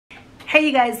Hey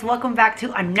you guys, welcome back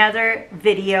to another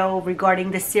video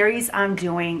regarding the series I'm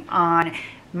doing on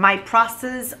my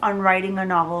process on writing a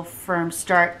novel from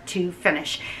start to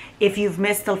finish. If you've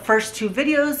missed the first two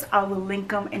videos, I will link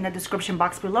them in the description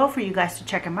box below for you guys to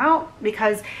check them out,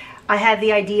 because I had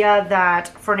the idea that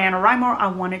for NaNoWriMo I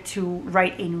wanted to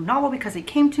write a new novel because it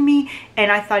came to me,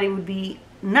 and I thought it would be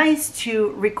nice to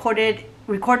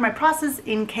record my process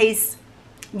in case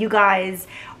you guys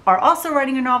are also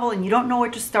writing a novel and you don't know where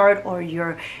to start, or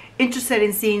you're interested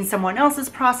in seeing someone else's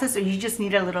process, or you just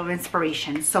need a little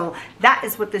inspiration. So that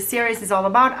is what this series is all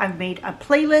about. I've made a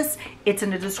playlist. It's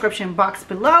in the description box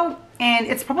below, and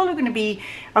it's probably going to be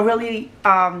a really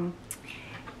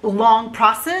long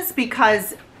process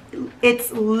because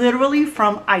it's literally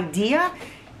from idea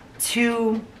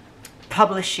to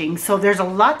publishing. So there's a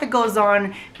lot that goes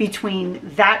on between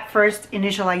that first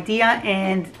initial idea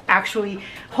and actually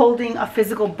holding a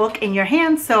physical book in your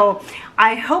hand. So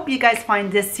I hope you guys find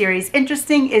this series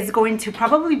interesting. It's going to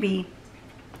probably be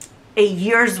a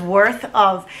year's worth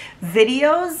of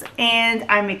videos and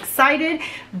I'm excited.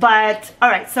 But all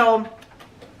right, so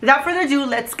without further ado,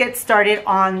 let's get started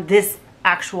on this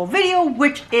actual video,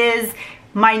 which is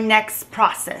my next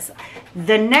process.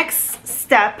 The next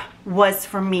step was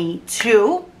for me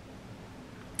to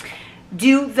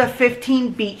do the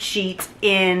 15 beat sheet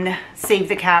in Save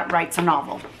the Cat Writes a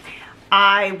Novel.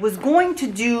 I was going to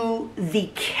do the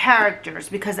characters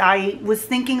because I was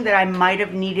thinking that I might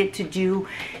have needed to do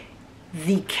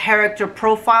the character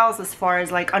profiles as far as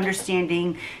like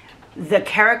understanding the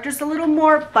characters a little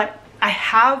more, but I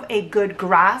have a good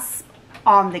grasp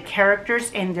on the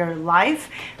characters and their life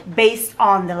based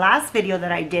on the last video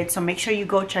that I did, so make sure you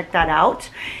go check that out.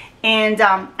 And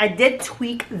I did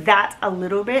tweak that a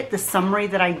little bit, the summary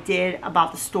that I did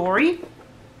about the story.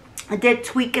 I did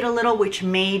tweak it a little, which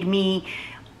made me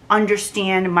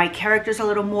understand my characters a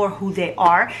little more, who they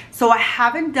are. So I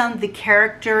haven't done the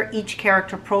each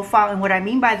character profile, and what I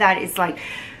mean by that is like,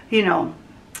 you know,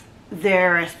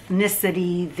 their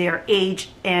ethnicity, their age,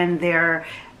 and their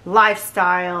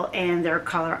lifestyle and their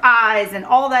color eyes and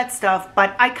all that stuff.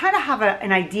 But I kind of have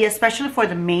an idea, especially for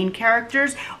the main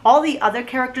characters. All the other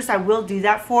characters I will do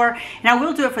that for, and I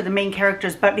will do it for the main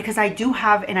characters, but because I do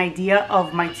have an idea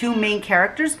of my two main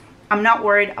characters, I'm not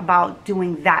worried about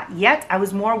doing that yet. I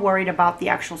was more worried about the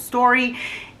actual story.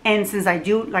 And since I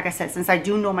do, like I said, since I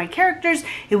do know my characters,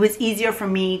 it was easier for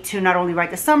me to not only write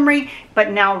the summary,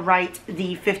 but now write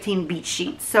the 15 beat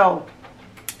sheet. So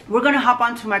we're going to hop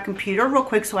onto my computer real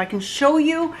quick so I can show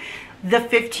you the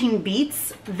 15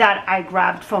 beats that I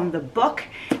grabbed from the book.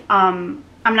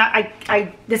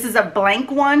 This is a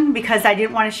blank one because I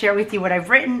didn't want to share with you what I've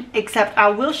written, except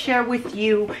I will share with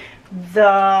you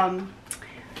the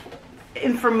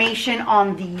information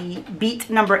on the beat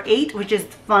number 8, which is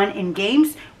fun and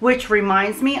games, which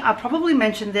reminds me, I'll probably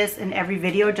mention this in every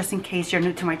video just in case you're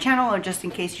new to my channel or just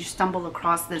in case you stumble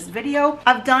across this video.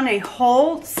 I've done a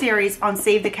whole series on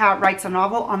Save the Cat Writes a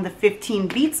Novel on the 15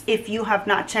 beats. If you have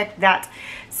not checked that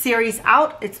series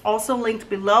out, it's also linked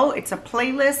below. It's a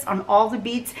playlist on all the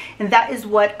beats, and that is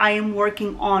what I am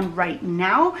working on right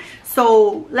now.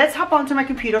 So let's hop onto my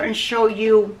computer and show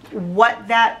you what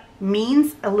that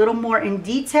means a little more in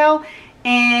detail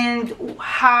and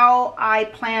how I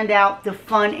planned out the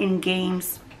fun and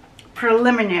games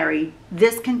preliminary.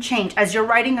 This can change as you're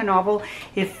writing a novel.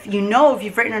 If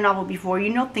you've written a novel before, you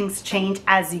know things change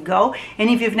as you go. And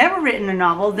if you've never written a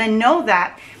novel, then know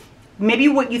that maybe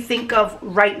what you think of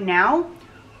right now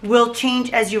will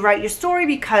change as you write your story,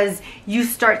 because you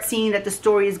start seeing that the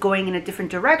story is going in a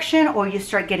different direction, or you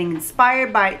start getting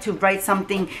inspired to write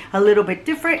something a little bit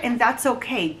different, and that's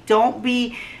okay. Don't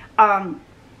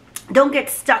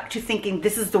get stuck to thinking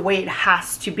this is the way it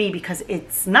has to be, because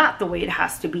it's not the way it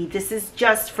has to be. This is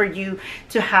just for you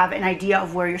to have an idea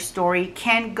of where your story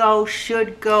can go,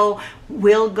 should go,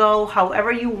 will go,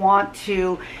 however you want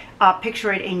to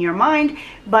picture it in your mind.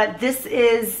 But this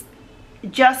is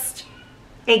just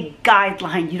a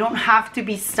guideline. You don't have to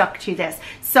be stuck to this.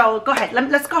 So go ahead.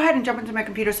 Let's go ahead and jump into my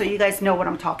computer so you guys know what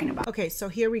I'm talking about. Okay, so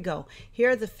here we go.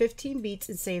 Here are the 15 beats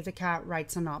in Save the Cat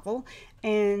Writes a Novel.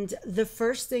 And the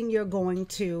first thing you're going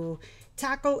to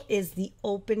tackle is the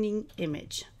opening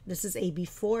image. This is a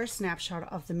before snapshot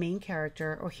of the main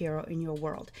character or hero in your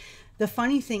world. The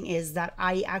funny thing is that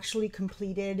I actually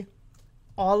completed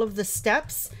all of the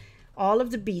steps, all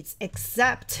of the beats,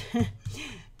 except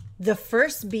the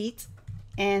first beat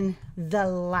and the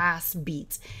last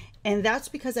beat. And that's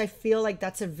because I feel like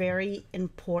that's a very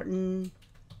important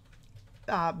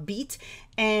beat.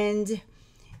 And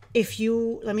if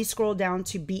you let me scroll down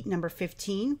to beat number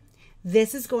 15,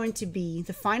 This is going to be,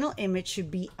 the final image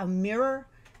should be a mirror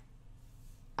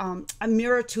a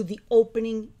mirror to the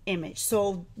opening image.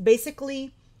 So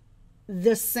basically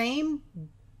the same,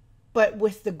 but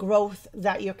with the growth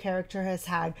that your character has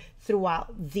had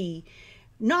throughout the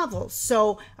novel.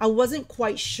 So I wasn't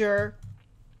quite sure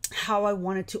how I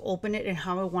wanted to open it and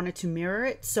how I wanted to mirror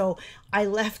it. So I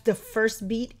left the first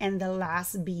beat and the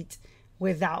last beat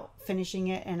without finishing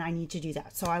it, and I need to do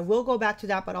that. So I will go back to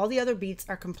that, but all the other beats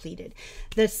are completed.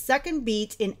 The second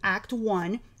beat in Act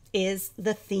 1 is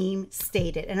the theme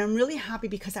stated, and I'm really happy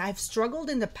because I've struggled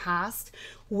in the past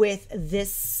with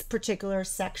this particular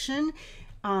section,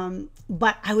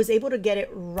 but I was able to get it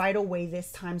right away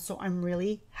this time, so I'm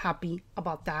really happy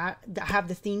about that. I have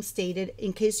the theme stated.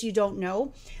 In case you don't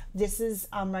know,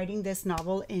 I'm writing this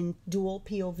novel in dual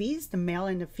POVs, the male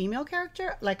and the female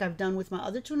character, like I've done with my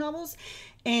other two novels,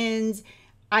 and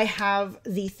I have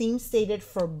the theme stated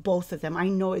for both of them. I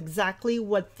know exactly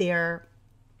what their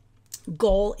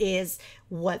goal is,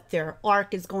 what their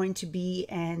arc is going to be,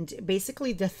 and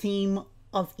basically the theme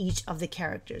of each of the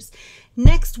characters.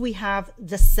 Next, we have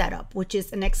the setup, which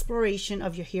is an exploration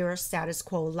of your hero's status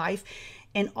quo life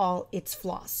and all its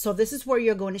flaws. So this is where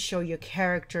you're going to show your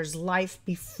character's life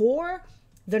before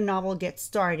the novel gets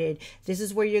started. This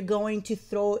is where you're going to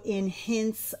throw in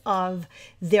hints of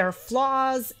their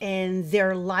flaws and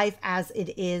their life as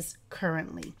it is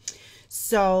currently.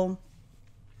 So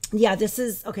yeah, this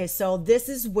is okay. So this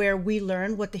is where we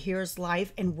learn what the hero's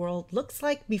life and world looks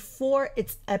like before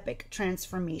its epic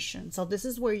transformation. So this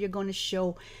is where you're going to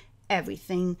show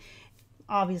everything.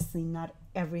 Obviously not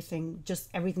everything, just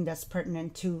everything that's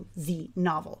pertinent to the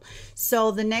novel.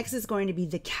 So the next is going to be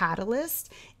the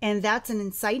catalyst, and that's an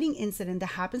inciting incident that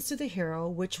happens to the hero,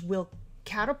 which will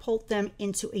catapult them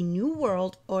into a new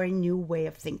world or a new way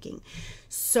of thinking.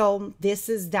 So this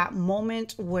is that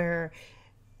moment where,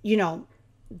 you know,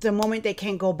 the moment they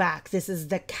can't go back. This is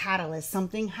the catalyst.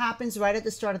 Something happens right at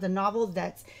the start of the novel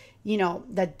that's, you know,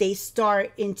 that they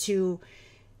start into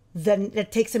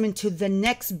that takes them into the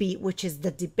next beat, which is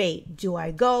the debate. Do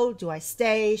I go? Do I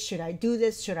stay? Should I do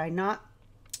this? Should I not?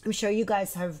 I'm sure you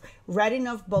guys have read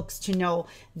enough books to know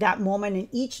that moment in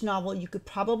each novel. You could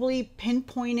probably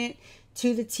pinpoint it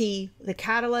to the T, the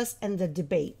catalyst and the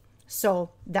debate.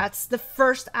 So that's the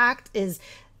first act. Is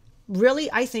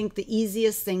really, I think, the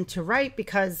easiest thing to write,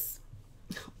 because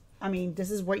I mean,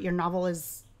 this is what your novel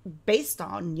is based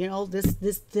on, you know,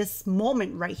 this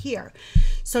moment right here.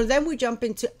 So then we jump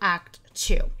into Act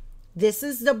 2. This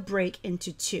is the break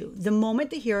into 2. The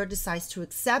moment the hero decides to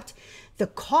accept the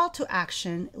call to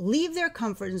action, leave their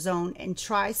comfort zone, and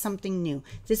try something new.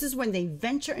 This is when they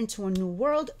venture into a new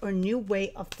world or new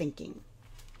way of thinking.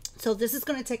 So this is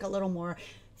going to take a little more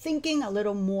thinking, a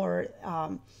little more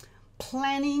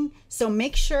planning. So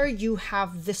make sure you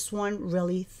have this one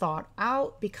really thought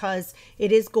out, because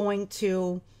it is going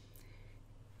to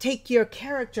take your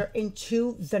character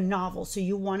into the novel. So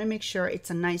you want to make sure it's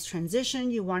a nice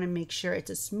transition. You want to make sure it's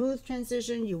a smooth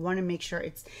transition. You want to make sure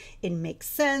it makes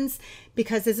sense,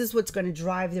 because this is what's going to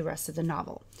drive the rest of the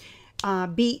novel.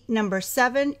 Beat number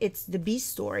 7, it's the B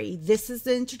story. This is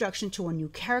the introduction to a new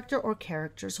character or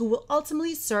characters who will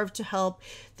ultimately serve to help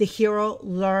the hero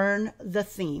learn the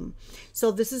theme.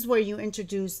 So this is where you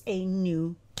introduce a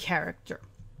new character,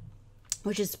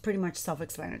 which is pretty much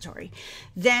self-explanatory.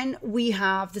 Then we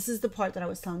have, this is the part that I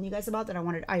was telling you guys about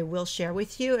that I will share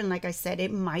with you. And like I said,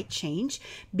 it might change.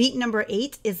 Beat number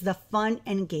 8 is the fun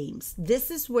and games.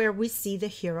 This is where we see the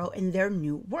hero in their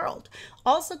new world,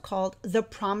 also called the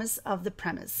promise of the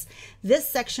premise. This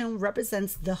section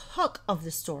represents the hook of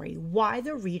the story, why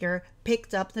the reader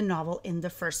picked up the novel in the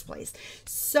first place.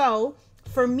 So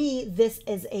for me, this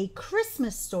is a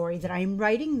Christmas story that I'm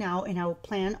writing now, and I will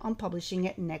plan on publishing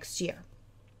it next year.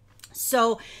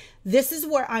 So this is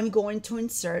where I'm going to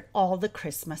insert all the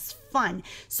Christmas fun.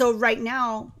 So right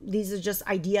now, these are just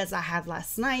ideas I had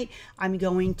last night. I'm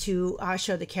going to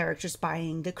show the characters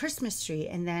buying the Christmas tree,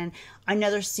 and then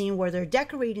another scene where they're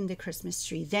decorating the Christmas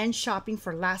tree, then shopping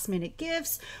for last minute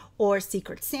gifts or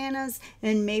secret Santas,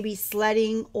 and maybe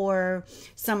sledding or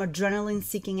some adrenaline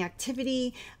seeking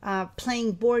activity,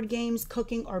 playing board games,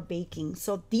 cooking or baking.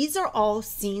 So these are all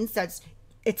scenes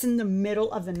it's in the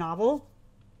middle of the novel.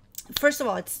 First of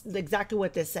all, it's exactly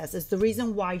what this says. It's the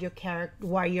reason why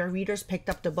your readers picked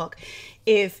up the book.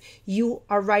 If you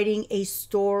are writing a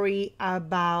story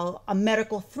about a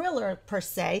medical thriller per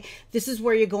se, this is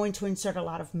where you're going to insert a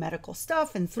lot of medical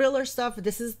stuff and thriller stuff.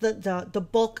 This is the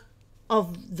bulk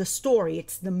of the story.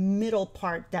 It's the middle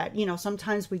part that, you know,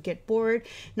 sometimes we get bored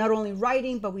not only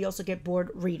writing, but we also get bored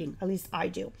reading. At least I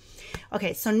do.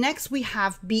 Okay, so next we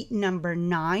have beat number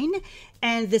 9,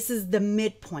 and this is the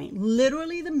midpoint,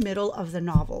 literally the middle of the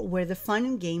novel, where the fun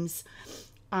and games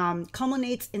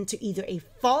culminates into either a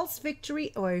false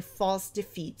victory or a false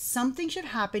defeat. Something should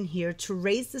happen here to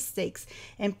raise the stakes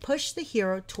and push the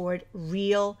hero toward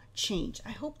real change.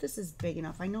 I hope this is big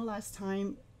enough. I know last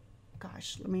time,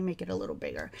 gosh, let me make it a little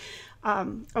bigger.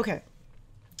 Okay,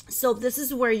 so this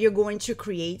is where you're going to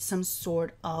create some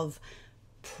sort of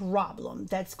problem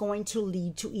that's going to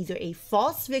lead to either a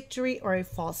false victory or a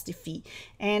false defeat.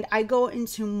 And I go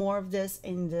into more of this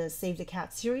in the Save the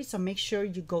Cat series, so make sure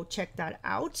you go check that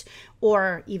out,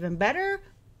 or even better,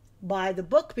 buy the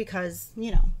book, because,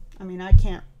 you know, I mean, I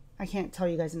can't tell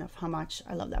you guys enough how much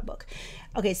I love that book.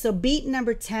 Okay, so beat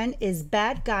number 10 is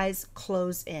bad guys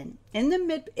close in.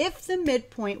 If the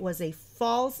midpoint was a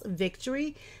false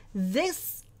victory,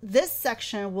 this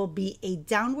section will be a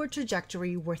downward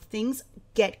trajectory where things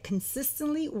get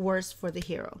consistently worse for the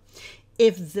hero.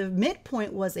 If the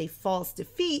midpoint was a false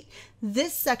defeat,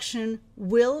 this section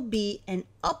will be an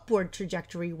upward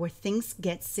trajectory where things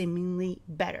get seemingly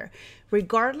better.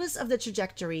 Regardless of the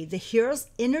trajectory, the hero's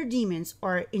inner demons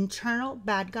or internal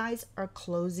bad guys are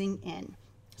closing in.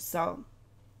 So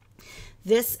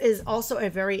this is also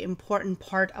a very important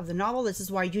part of the novel. This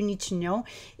is why you need to know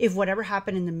if whatever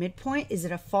happened in the midpoint, is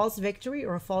it a false victory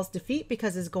or a false defeat,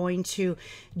 because it's going to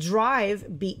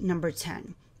drive beat number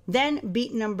 10. Then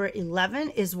beat number 11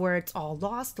 is where it's all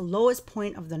lost, the lowest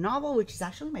point of the novel, which is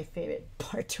actually my favorite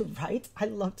part to write. I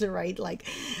love to write like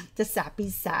the sappy,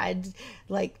 sad,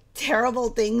 like terrible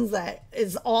things that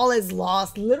all is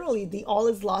lost, literally the all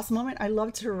is lost moment. I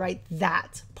love to write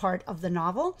that part of the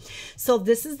novel. So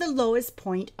this is the lowest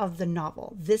point of the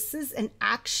novel. This is an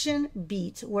action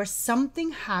beat where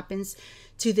something happens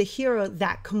to the hero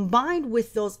that, combined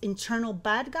with those internal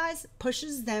bad guys,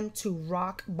 pushes them to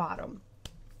rock bottom.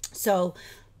 So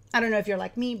I don't know if you're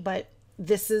like me, but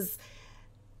this is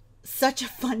such a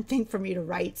fun thing for me to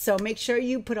write. So make sure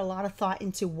you put a lot of thought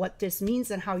into what this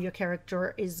means and how your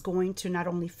character is going to not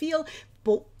only feel,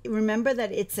 but remember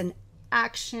that it's an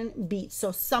action beat.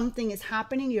 So something is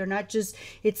happening. You're not just,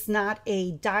 it's not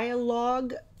a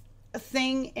dialogue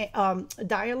thing,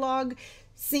 dialogue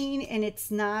scene, and it's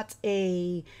not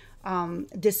a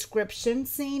description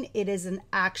scene. It is an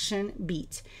action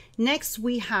beat. Next,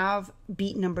 we have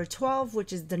beat number 12,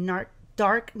 which is the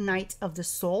Dark Night of the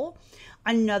Soul,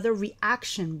 another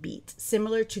reaction beat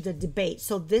similar to the debate.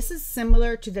 So this is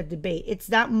similar to the debate. It's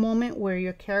that moment where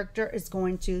your character is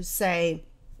going to say,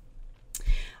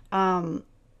 all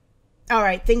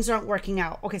right, things aren't working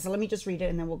out. Okay, so let me just read it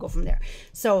and then we'll go from there.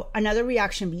 So another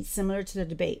reaction beat similar to the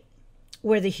debate,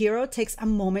 where the hero takes a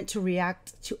moment to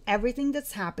react to everything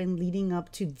that's happened leading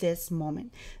up to this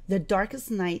moment, the darkest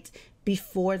night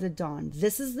before the dawn.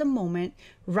 This is the moment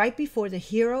right before the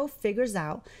hero figures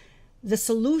out the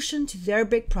solution to their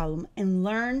big problem and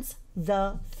learns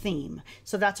the theme.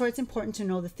 So that's why it's important to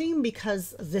know the theme,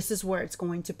 because this is where it's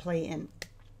going to play in.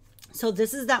 So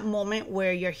this is that moment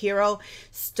where your hero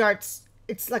starts,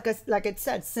 it's like it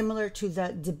said, similar to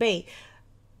the debate.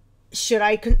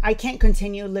 I can't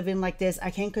continue living like this. I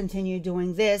can't continue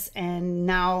doing this. And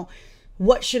now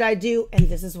what should I do? And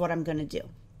this is what I'm going to do.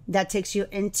 That takes you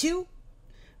into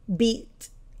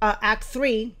Act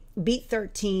 3, beat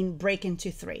 13, break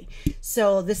into 3.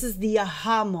 So this is the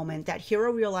aha moment that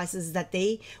hero realizes that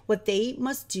what they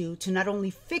must do to not only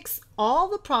fix all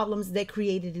the problems they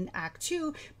created in Act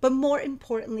 2, but more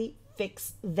importantly,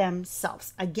 fix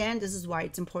themselves. Again, this is why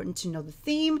it's important to know the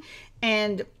theme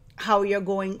and how you're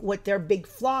going, what their big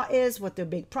flaw is, what their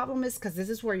big problem is, because this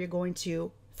is where you're going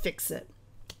to fix it.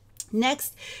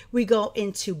 Next, we go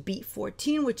into beat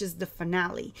 14, which is the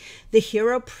finale. The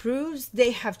hero proves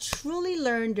they have truly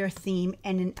learned their theme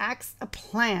and enacts a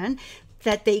plan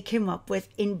that they came up with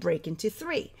in Break Into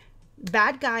 3.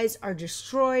 Bad guys are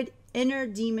destroyed, inner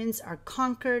demons are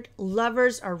conquered,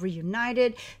 lovers are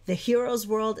reunited. The hero's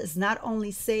world is not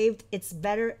only saved, it's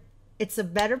a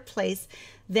better place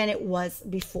than it was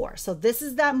before. So this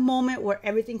is that moment where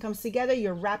everything comes together.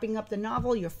 You're wrapping up the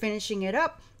novel, you're finishing it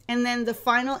up. And then the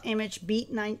final image, beat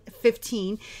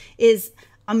 15, is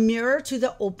a mirror to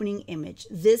the opening image.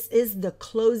 This is the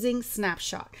closing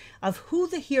snapshot of who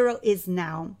the hero is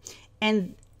now,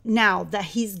 and now that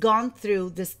he's gone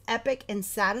through this epic and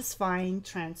satisfying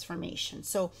transformation.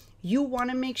 So you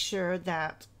want to make sure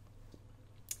that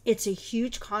it's a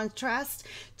huge contrast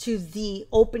to the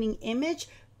opening image,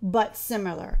 but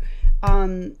similar.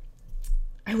 I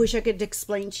wish I could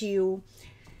explain to you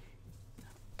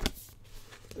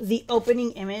the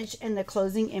opening image and the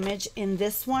closing image in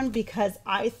this one, because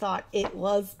I thought it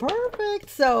was perfect.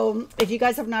 So if you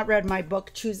guys have not read my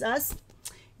book, Choose Us,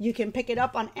 you can pick it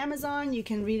up on Amazon. You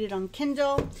can read it on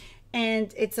Kindle.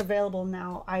 and it's available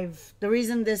now. The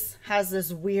reason this has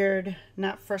this weird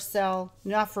not for sale,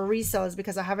 not for resale, is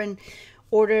because I haven't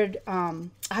ordered, I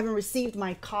haven't received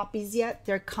my copies yet.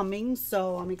 They're coming,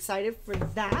 so I'm excited for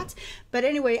that. But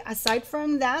anyway, aside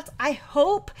from that, I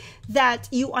hope that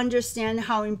you understand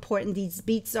how important these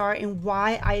beats are and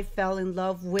why I fell in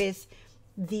love with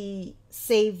the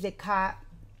Save the Cat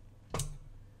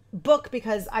book,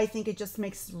 because I think it just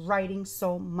makes writing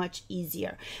so much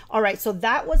easier. All right, so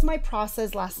that was my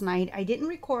process last night. I didn't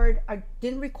record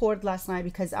last night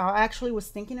because I actually was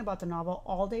thinking about the novel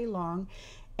all day long,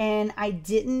 and I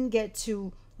didn't get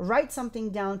to write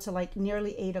something down till like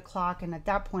nearly 8 o'clock. And at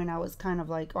that point I was kind of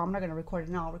like, oh, I'm not going to record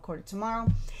it now, I'll record it tomorrow.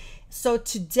 So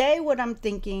today what I'm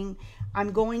thinking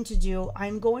I'm going to do,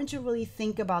 I'm going to really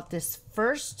think about this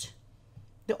first,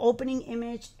 the opening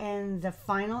image and the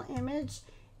final image.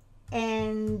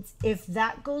 And if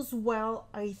that goes well,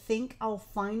 I think I'll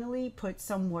finally put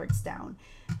some words down.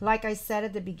 Like I said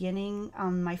at the beginning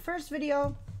on my first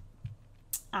video,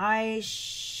 I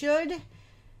should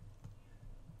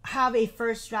have a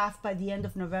first draft by the end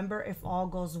of November if all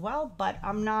goes well, but I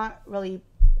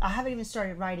haven't even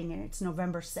started writing it. It's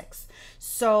November 6th.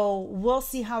 So we'll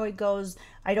see how it goes.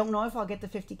 I don't know if I'll get the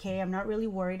 50K. I'm not really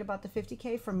worried about the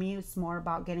 50K. For me, it's more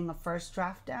about getting a first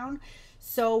draft down.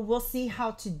 So we'll see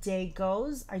how today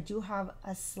goes. I do have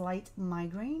a slight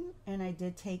migraine, and I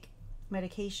did take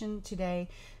medication today,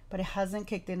 but it hasn't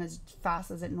kicked in as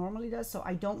fast as it normally does. So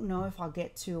I don't know if I'll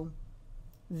get to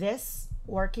this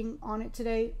working on it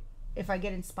today. If I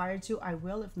get inspired to, I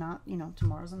will. If not, you know,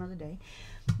 tomorrow's another day.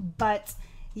 But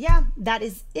yeah, that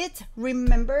is it.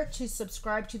 Remember to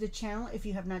subscribe to the channel if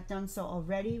you have not done so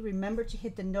already. Remember to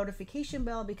hit the notification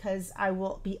bell, because I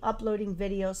will be uploading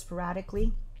videos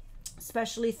sporadically,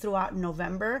 especially throughout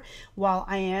November while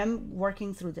I am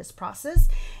working through this process.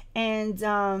 And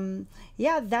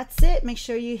yeah, that's it. Make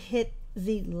sure you hit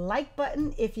the like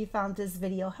button if you found this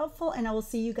video helpful, and I will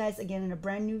see you guys again in a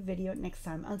brand new video next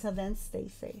time. Until then, stay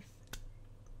safe.